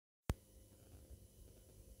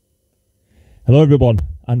Hello everyone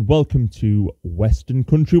and welcome to Western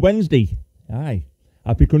Country Wednesday. Aye,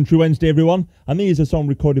 happy Country Wednesday everyone. And this is a song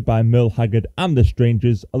recorded by Merle Haggard and the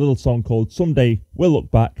Strangers, a little song called Someday We'll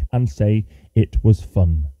Look Back and Say It Was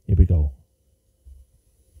Fun. Here we go.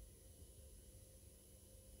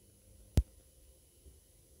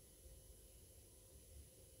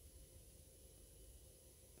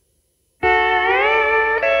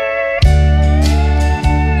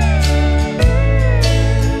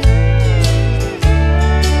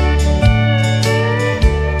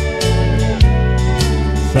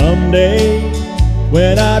 Someday,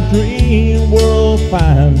 when our dream world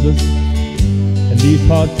finds us and these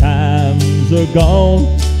hard times are gone,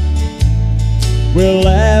 we'll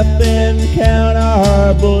laugh and count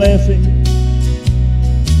our blessings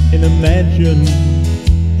in a mansion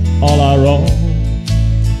all our own.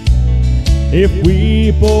 If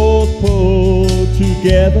we both pull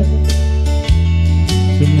together,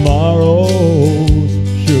 tomorrow's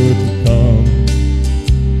sure to come.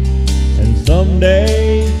 And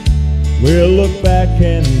someday we'll look back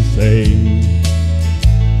and say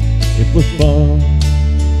it was fun.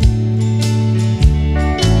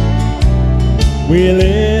 We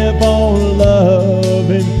live on love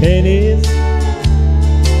and pennies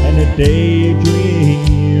and a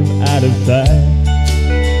daydream out of sight.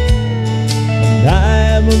 And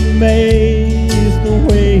I'm amazed the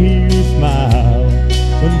way you smile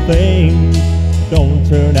when things don't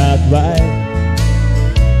turn out right.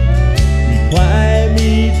 Climb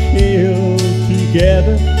each hill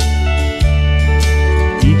together,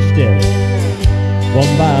 each step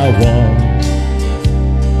one by one.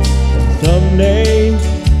 And someday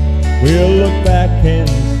we'll look back and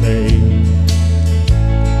say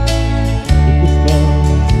it was fun.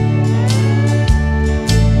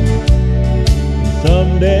 And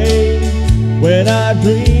someday when our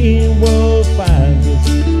dream world finds us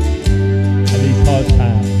and these hard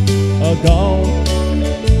times are gone,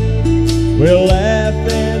 we'll laugh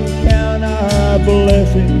and count our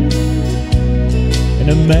blessings in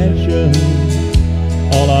a mansion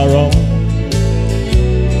all our own.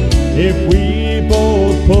 If we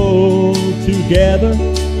both pull together,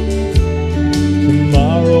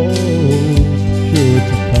 tomorrow's sure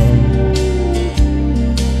to come.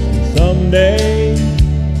 And someday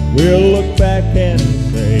we'll look back and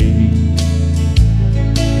say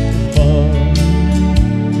it's fun.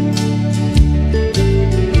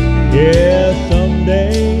 Yeah,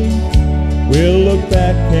 someday we'll look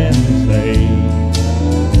back and say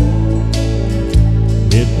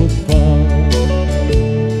it was fun.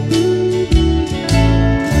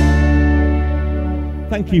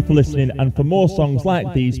 Thank you for listening, and for more songs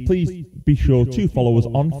like these, please be sure to follow us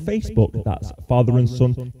on Facebook. That's Father and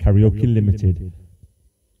Son Karaoke Limited.